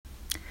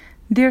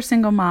Dear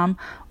single mom,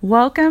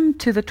 welcome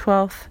to the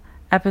 12th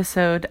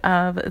episode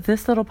of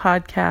this little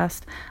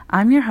podcast.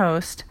 I'm your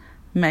host,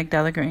 Meg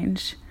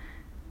Delagrange.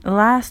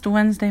 Last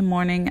Wednesday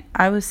morning,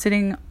 I was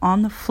sitting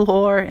on the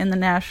floor in the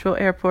Nashville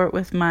airport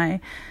with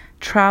my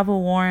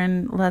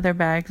travel-worn leather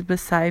bags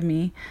beside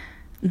me.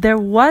 There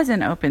was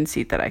an open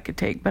seat that I could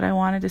take, but I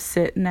wanted to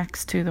sit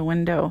next to the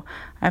window.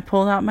 I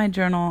pulled out my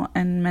journal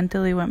and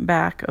mentally went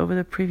back over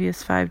the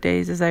previous 5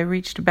 days as I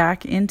reached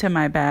back into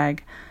my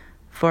bag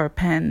for a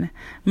pen.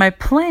 My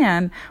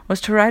plan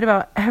was to write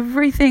about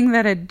everything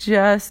that had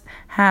just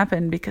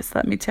happened because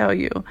let me tell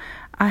you,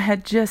 I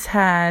had just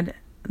had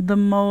the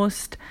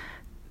most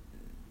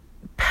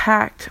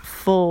packed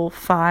full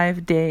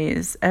 5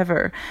 days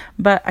ever,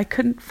 but I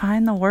couldn't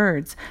find the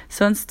words.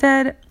 So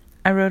instead,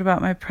 I wrote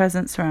about my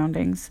present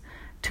surroundings.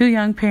 2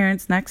 young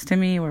parents next to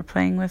me were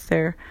playing with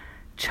their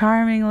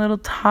charming little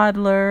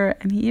toddler,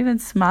 and he even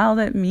smiled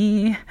at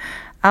me.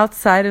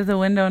 Outside of the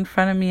window in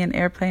front of me, an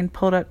airplane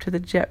pulled up to the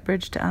jet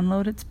bridge to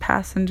unload its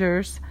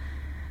passengers.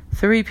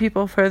 3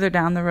 people further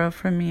down the road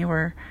from me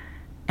were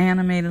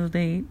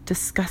animatedly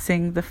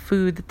discussing the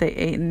food that they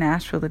ate in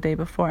Nashville the day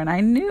before. And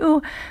I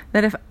knew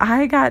that if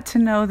I got to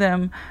know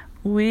them,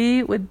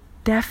 we would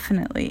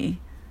definitely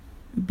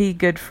be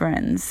good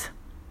friends.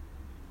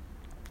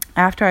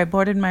 After I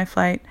boarded my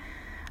flight,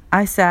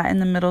 I sat in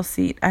the middle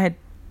seat. I had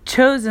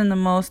chosen the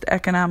most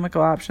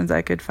economical options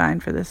I could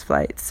find for this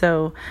flight,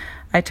 so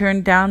I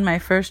turned down my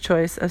first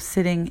choice of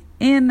sitting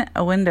in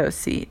a window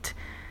seat.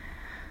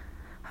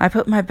 I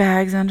put my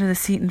bags under the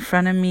seat in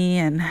front of me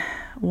and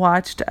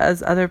watched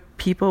as other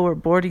people were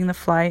boarding the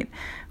flight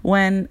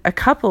when a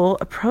couple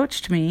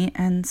approached me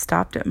and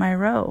stopped at my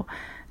row.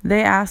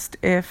 They asked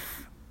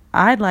if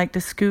I'd like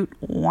to scoot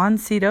one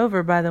seat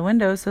over by the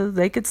window so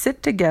they could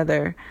sit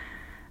together.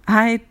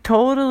 I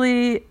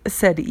totally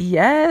said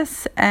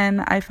yes,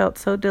 and I felt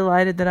so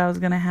delighted that I was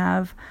going to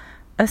have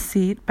a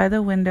seat by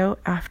the window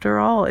after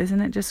all. Isn't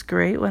it just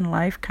great when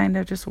life kind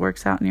of just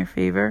works out in your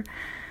favor?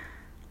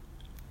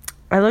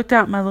 I looked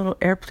out my little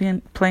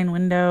airplane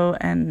window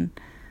and,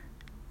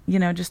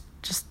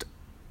 just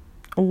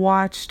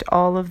watched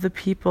all of the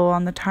people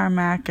on the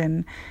tarmac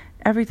and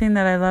everything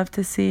that I love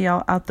to see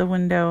out the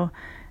window.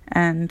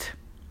 And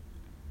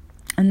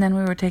then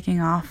we were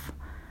taking off.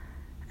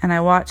 And I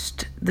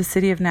watched the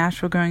city of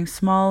Nashville growing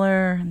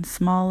smaller and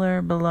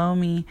smaller below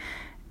me.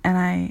 And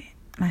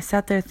I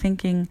sat there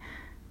thinking,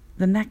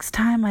 the next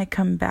time I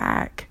come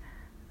back,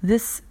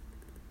 this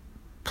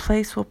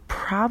place will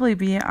probably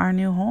be our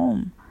new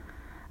home.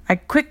 I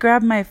quick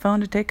grabbed my phone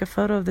to take a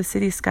photo of the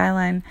city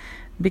skyline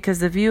because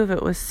the view of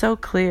it was so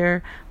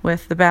clear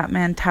with the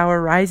Batman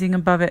Tower rising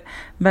above it,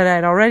 but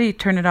I'd already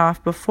turned it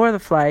off before the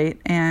flight,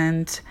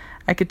 and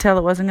I could tell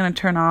it wasn't going to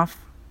turn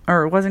off,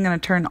 or it wasn't going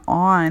to turn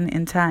on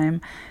in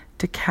time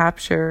to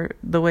capture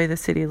the way the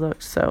city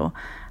looked. So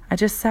I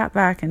just sat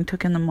back and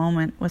took in the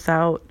moment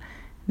without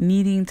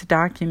needing to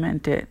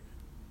document it.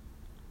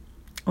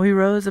 We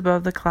rose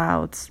above the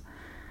clouds,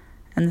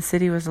 and the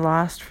city was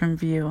lost from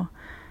view.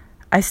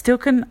 I still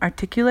couldn't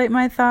articulate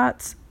my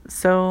thoughts,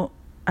 so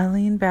I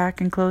leaned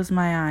back and closed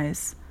my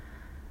eyes.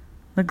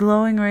 The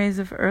glowing rays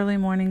of early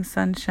morning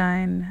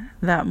sunshine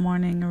that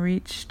morning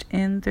reached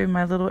in through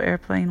my little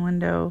airplane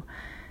window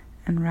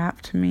and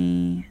wrapped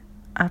me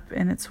up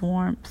in its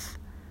warmth.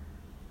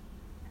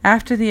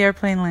 After the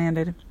airplane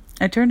landed,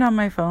 I turned on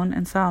my phone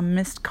and saw a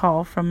missed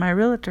call from my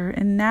realtor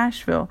in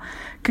Nashville.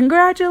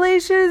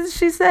 "Congratulations,"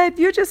 she said.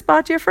 "You just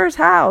bought your first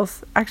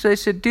house." Actually, I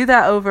should do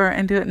that over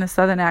and do it in a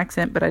southern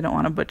accent, but I don't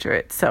want to butcher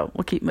it, so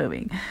we'll keep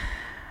moving.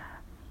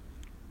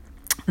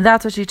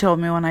 That's what she told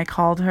me when I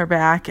called her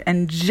back.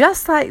 And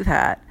just like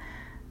that,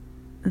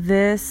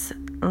 this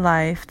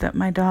life that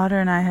my daughter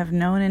and I have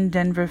known in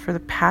Denver for the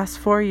past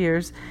 4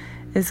 years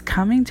is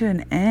coming to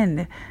an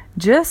end.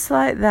 Just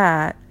like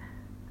that,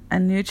 a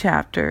new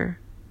chapter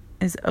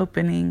is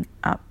opening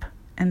up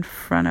in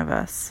front of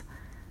us.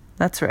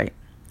 That's right.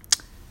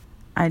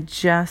 I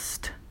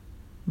just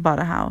bought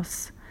a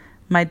house.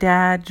 My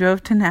dad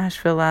drove to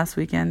Nashville last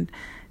weekend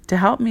to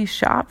help me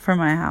shop for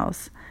my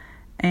house.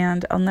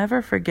 And I'll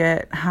never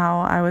forget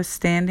how I was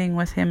standing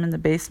with him in the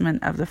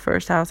basement of the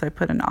first house I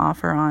put an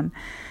offer on.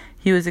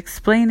 He was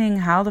explaining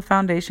how the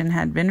foundation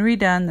had been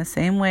redone the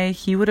same way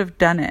he would have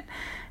done it.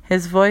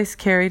 His voice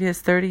carried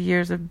his 30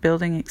 years of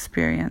building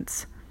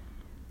experience.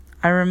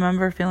 I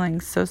remember feeling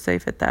so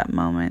safe at that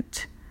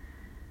moment.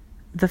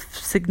 The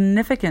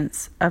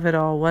significance of it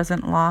all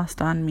wasn't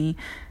lost on me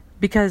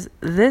because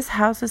this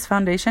house's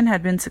foundation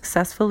had been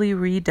successfully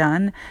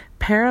redone,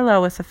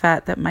 parallel with the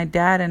fact that my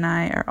dad and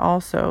I are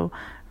also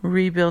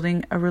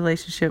rebuilding a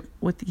relationship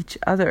with each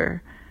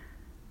other.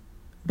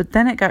 But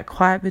then it got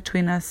quiet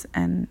between us,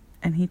 and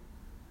he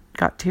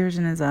got tears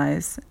in his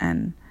eyes,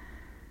 and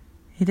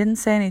he didn't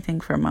say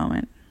anything for a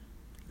moment.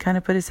 He kind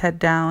of put his head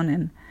down,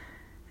 and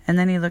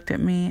then he looked at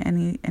me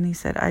and he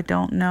said, "I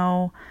don't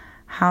know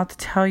how to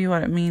tell you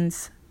what it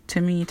means to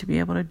me to be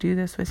able to do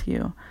this with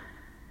you."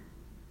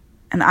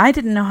 And I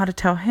didn't know how to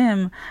tell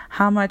him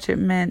how much it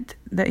meant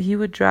that he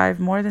would drive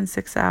more than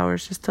 6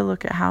 hours just to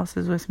look at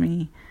houses with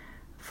me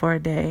for a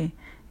day.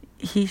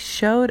 He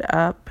showed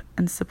up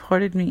and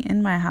supported me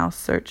in my house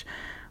search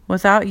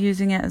without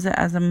using it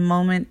as a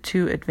moment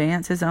to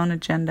advance his own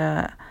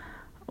agenda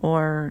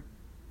or,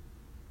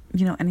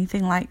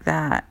 anything like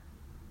that.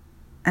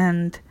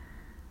 And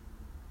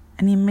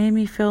he made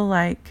me feel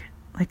like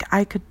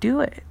I could do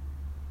it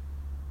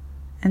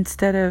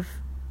instead of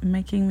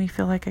making me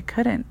feel like I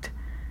couldn't.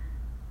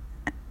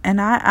 And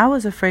I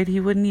was afraid he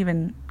wouldn't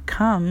even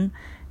come,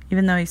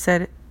 even though he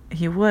said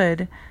he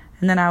would.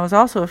 And then I was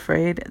also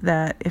afraid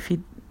that if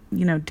he,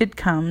 did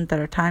come, that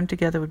our time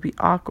together would be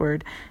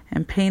awkward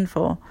and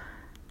painful.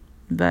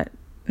 But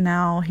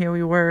now here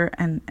we were,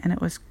 and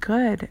it was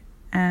good.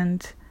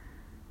 And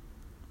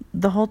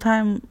the whole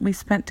time we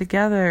spent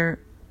together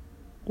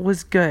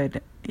was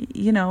good.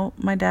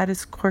 My dad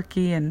is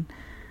quirky, and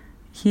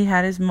he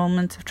had his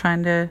moments of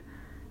trying to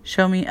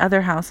show me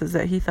other houses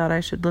that he thought I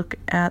should look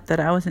at that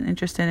I wasn't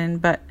interested in.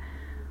 But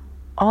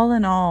all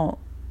in all,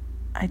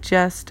 I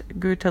just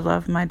grew to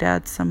love my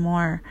dad some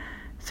more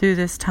through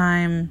this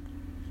time.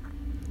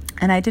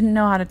 And I didn't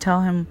know how to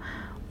tell him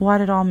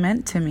what it all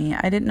meant to me.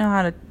 I didn't know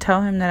how to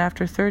tell him that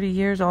after 30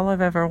 years, all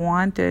I've ever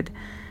wanted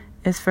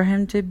is for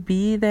him to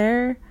be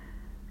there.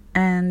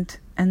 And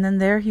then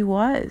there he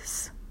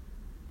was.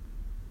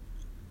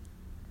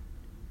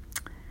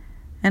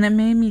 And it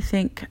made me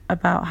think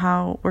about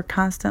how we're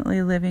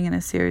constantly living in a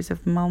series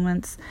of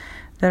moments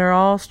that are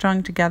all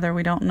strung together.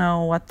 We don't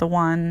know what the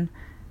one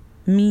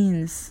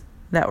means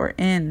that we're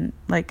in.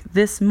 Like,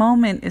 this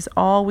moment is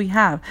all we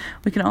have.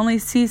 We can only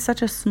see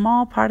such a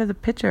small part of the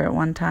picture at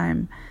one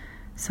time.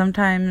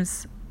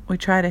 Sometimes we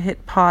try to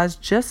hit pause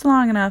just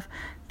long enough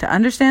to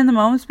understand the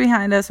moments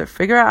behind us or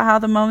figure out how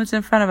the moments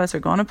in front of us are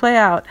going to play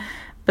out.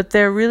 But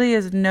there really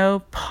is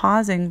no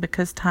pausing,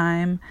 because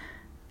time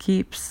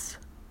keeps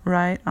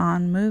right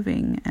on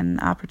moving, and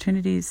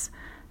opportunities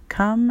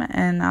come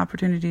and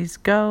opportunities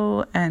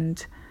go.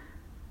 And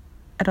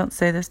I don't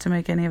say this to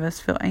make any of us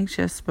feel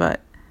anxious,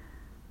 but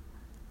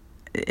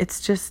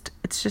it's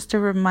just a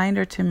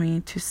reminder to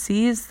me to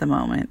seize the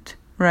moment,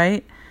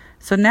 right?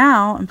 So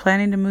now I'm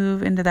planning to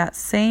move into that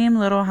same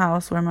little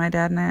house where my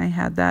dad and I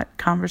had that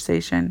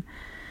conversation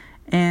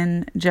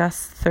in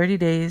just 30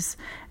 days.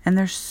 And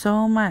there's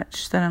so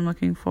much that I'm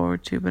looking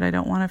forward to, but I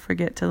don't want to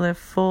forget to live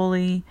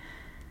fully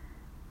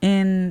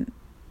in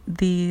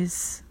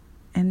these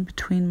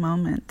in-between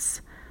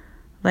moments.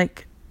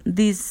 Like,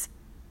 these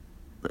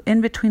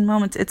in-between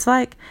moments, it's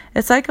like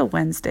a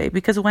Wednesday,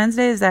 because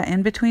Wednesday is that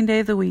in-between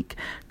day of the week,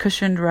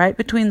 cushioned right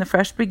between the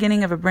fresh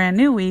beginning of a brand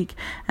new week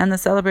and the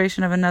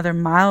celebration of another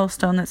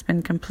milestone that's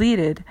been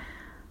completed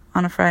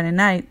on a Friday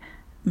night.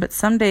 But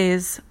some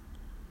days,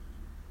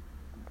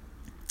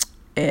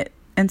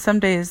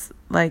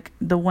 like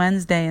the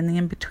Wednesday and the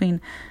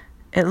in-between,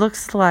 it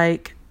looks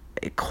like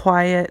a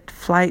quiet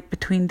flight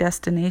between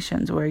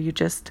destinations where you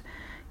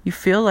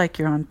feel like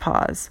you're on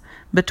pause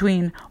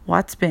between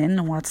what's been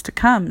and what's to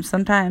come.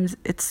 Sometimes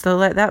it's still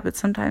like that, but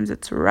sometimes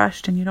it's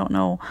rushed and you don't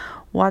know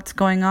what's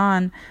going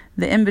on.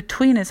 The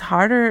in-between is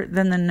harder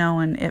than the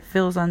known. It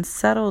feels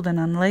unsettled and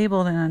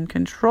unlabeled and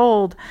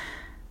uncontrolled,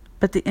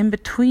 but the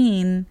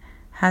in-between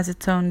has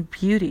its own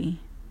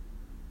beauty.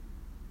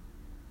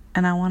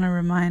 And I want to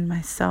remind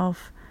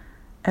myself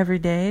every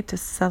day to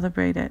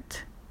celebrate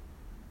it.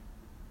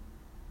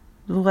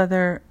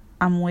 Whether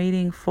I'm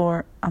waiting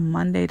for a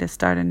Monday to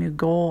start a new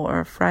goal,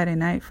 or a Friday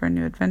night for a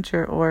new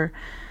adventure, or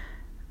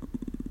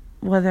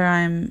whether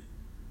I'm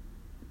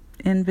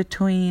in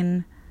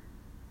between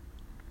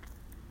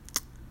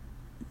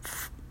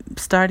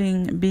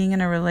being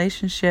in a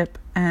relationship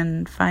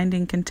and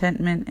finding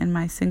contentment in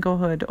my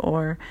singlehood,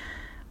 or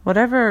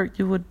whatever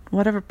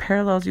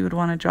parallels you would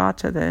want to draw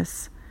to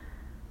this,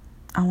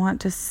 I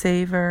want to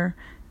savor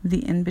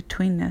the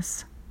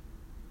in-betweenness,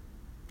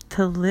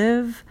 to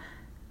live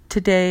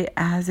today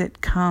as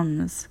it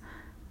comes,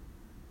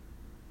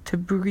 to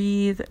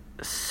breathe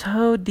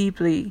so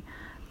deeply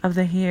of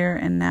the here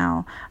and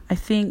now. I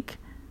think,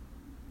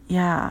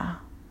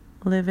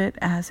 live it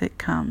as it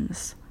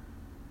comes.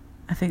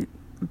 I think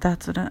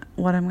that's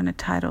what I'm going to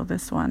title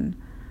this one,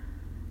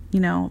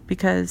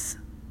 because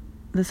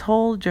this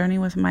whole journey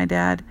with my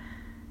dad,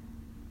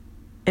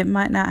 it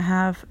might not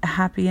have a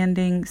happy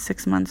ending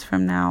 6 months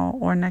from now,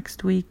 or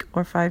next week,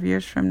 or 5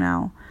 years from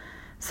now.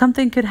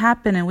 Something could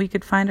happen and we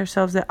could find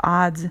ourselves at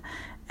odds,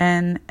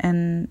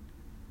 and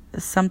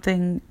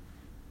something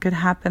could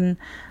happen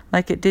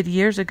like it did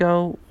years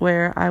ago,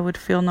 where I would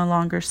feel no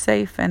longer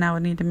safe and I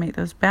would need to make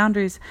those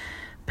boundaries.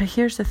 But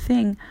here's the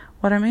thing,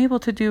 what I'm able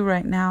to do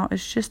right now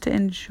is just to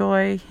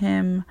enjoy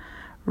him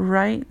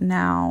right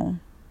now.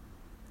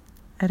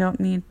 I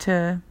don't need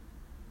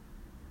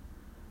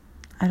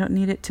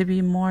it to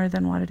be more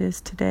than what it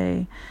is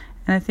today.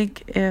 And I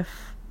think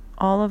if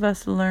all of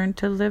us learn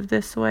to live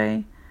this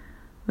way,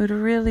 we'd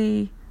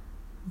really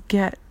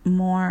get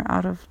more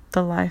out of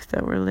the life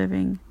that we're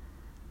living.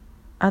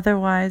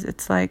 Otherwise,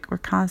 it's like we're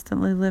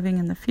constantly living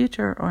in the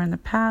future or in the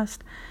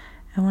past,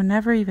 and we're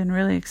never even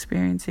really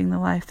experiencing the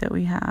life that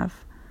we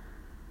have.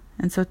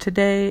 And so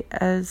today,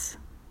 as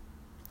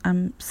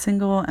I'm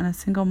single and a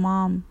single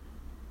mom,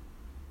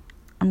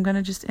 I'm going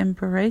to just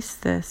embrace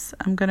this.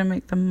 I'm going to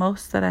make the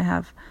most that I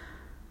have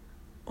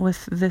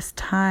with this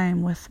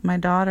time with my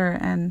daughter,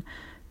 and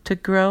to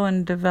grow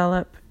and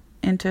develop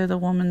into the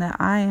woman that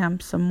I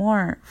am some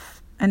more,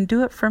 and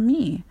do it for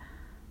me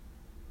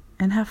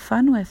and have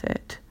fun with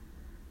it.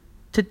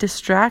 To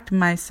distract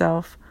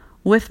myself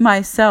with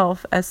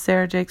myself, as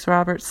Sarah Jakes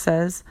Roberts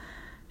says.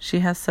 She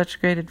has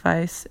such great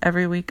advice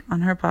every week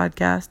on her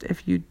podcast.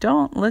 If you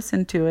don't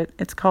listen to it,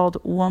 it's called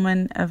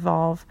Woman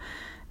Evolve,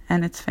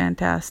 and it's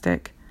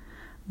fantastic.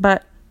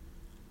 But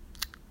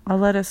I'll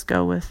let us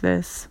go with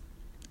this.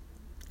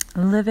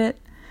 Live it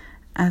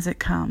as it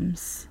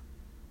comes.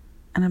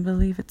 And I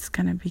believe it's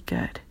going to be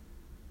good.